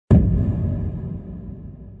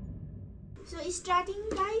starting,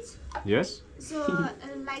 guys. Yes. So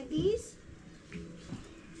like this.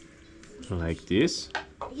 Like this.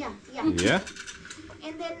 Yeah. Yeah.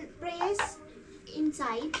 And then press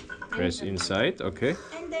inside. Press inside. Okay.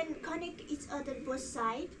 And then connect each other both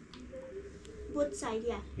side. Both side,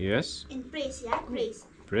 yeah. Yes. And press, yeah. Press.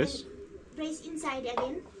 Press. And press inside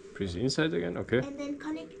again. Press inside again. Okay. And then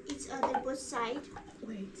connect each other both side.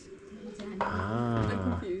 Wait. Ah. I'm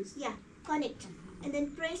confused. Yeah. Connect. And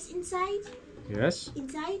then press inside. Yes.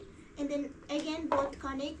 Inside. And then again both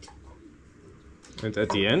connect. And at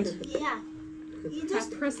the end. Yeah. You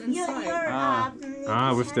just press inside.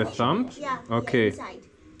 With the thumb. Yeah. Okay. Yeah, inside.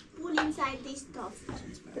 Pull inside this top.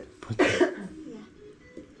 Yeah.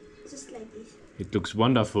 Just like this. It looks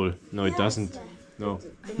wonderful. No, it Yes, doesn't. yeah. No.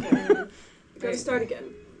 Gotta start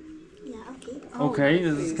again. Yeah. Okay. Okay,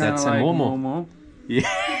 this is kind That's of a like momo. momo. Yeah.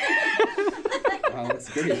 Wow, that's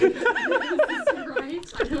great. Right?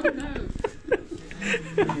 I don't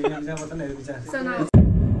know. So now.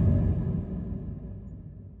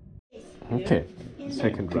 Okay.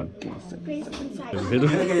 Second run. Press inside. The middle.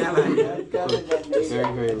 Very,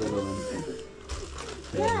 very little.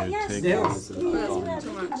 Yeah. Yes. Take Yes. Too much.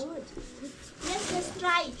 Good. Yes. Let's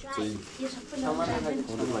try.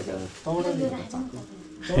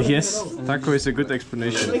 Yes, taco is a good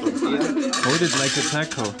explanation. Hold it like a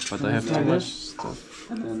taco, but I have too much stuff.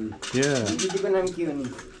 Yeah.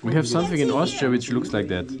 We have something in Austria which looks like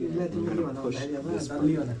that. And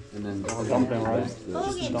then dumpling, right?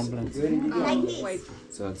 Okay. Dumplings. Like this. Wait.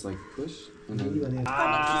 So it's like push and then. Connect each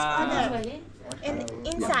other. And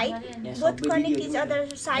inside. Both connect each other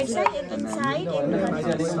side and inside and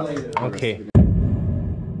connect. Okay.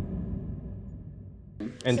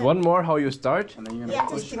 And one more, how you start? And then you're Yeah,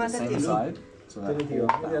 gonna push just the same side. So that whole thing.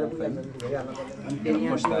 You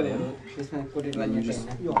push that in. Then you just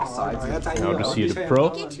sides. Now to see the pro.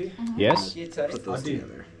 Yes. Put those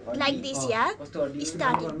together. Like this, yeah?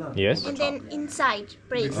 Starting. Yes. And then inside,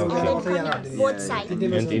 press. And then connect both sides. And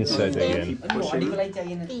inside again.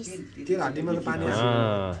 Please.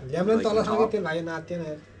 Ah.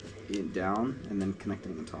 Down and then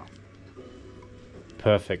connecting the top.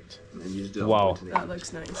 Perfect. And then you just do Wow. That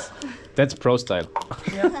looks nice. That's pro style.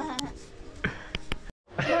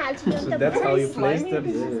 So that's how you place them?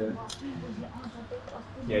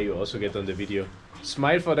 Yeah, you also get on the video.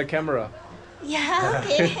 Smile for the camera. Yeah,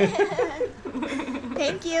 okay.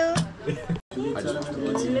 Thank you. A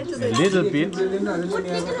little bit. Put little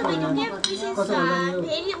bit, okay? This is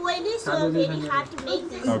very oily, so very hard to make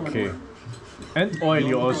this. Okay. And oil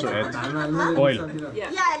you also add. Oil. Yeah,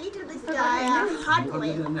 a little bit hot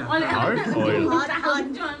oil. Hard oil.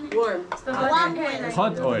 Warm. Warm oil.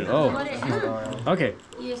 Hot oil. Oh. Okay.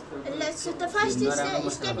 So the first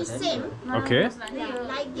step is same. Okay.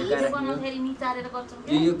 Like this.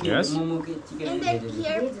 Yes. And then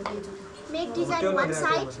here, make design one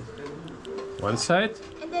side. One side.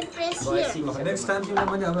 And then press here.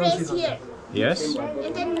 Press here. Yes.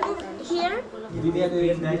 And then move here. And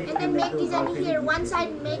then make design here. One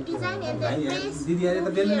side make design and then press. Move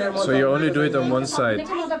here. So you only do it on one side.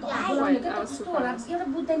 Oh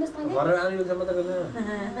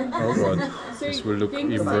god. This will look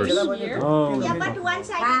even worse. Oh. Yeah, but one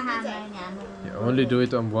side is design. You only do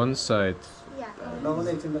it on one side. Yeah.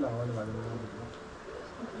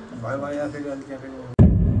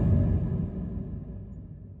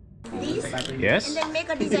 This. Yes. And then make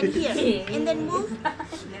a design here. And then move.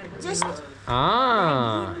 Just.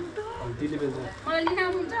 Ah.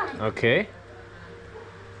 Okay.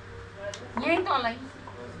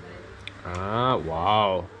 Ah,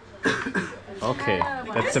 wow. Okay,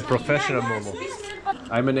 that's a professional momo.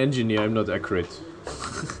 I'm an engineer, I'm not accurate.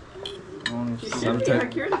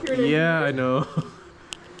 Sometimes. Yeah, I know.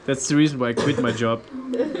 That's the reason why I quit my job.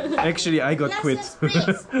 Actually, I got quit. Yes,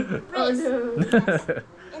 press. Press. Yes.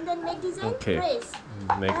 And then make design. Okay. Press.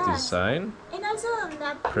 Make design. And also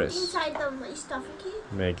put Press. inside the stuff, okay?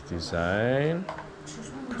 Make design.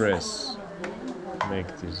 Press.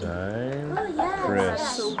 Make design. Oh yes. Press.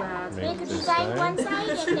 Yes. So bad. Make Make a design one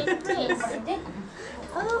design. side and then press.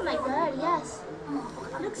 Oh my god, yes.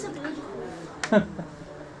 Looks so beautiful.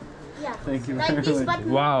 Yeah. Thank you Like very this, much. but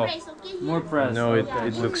Wow. more press, okay? Here. More press. No, it Yeah,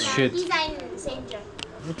 looks in, shit. Design center.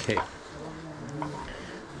 Okay.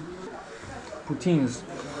 Poutines.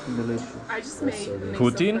 Delicious. I just made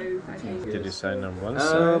Poutine? The design on one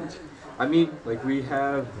side. I mean, like we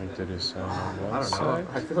have, Make the design on I one don't know, side.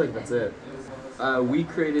 I feel like that's it. We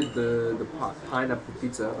created the pineapple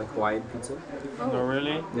pizza, like Hawaiian pizza. No,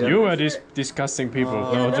 really? Yeah. You are these disgusting people.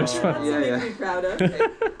 No, just fun. Yeah, yeah. Proud of.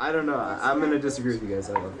 I don't know, I'm gonna disagree with you guys,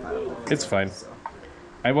 I love pineapple. It's fine. So.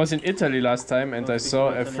 I was in Italy last time and I saw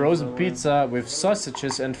a frozen pizza with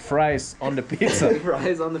sausages and fries on the pizza.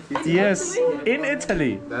 Fries on the pizza. Yes, in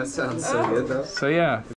Italy. That sounds so good though. So yeah.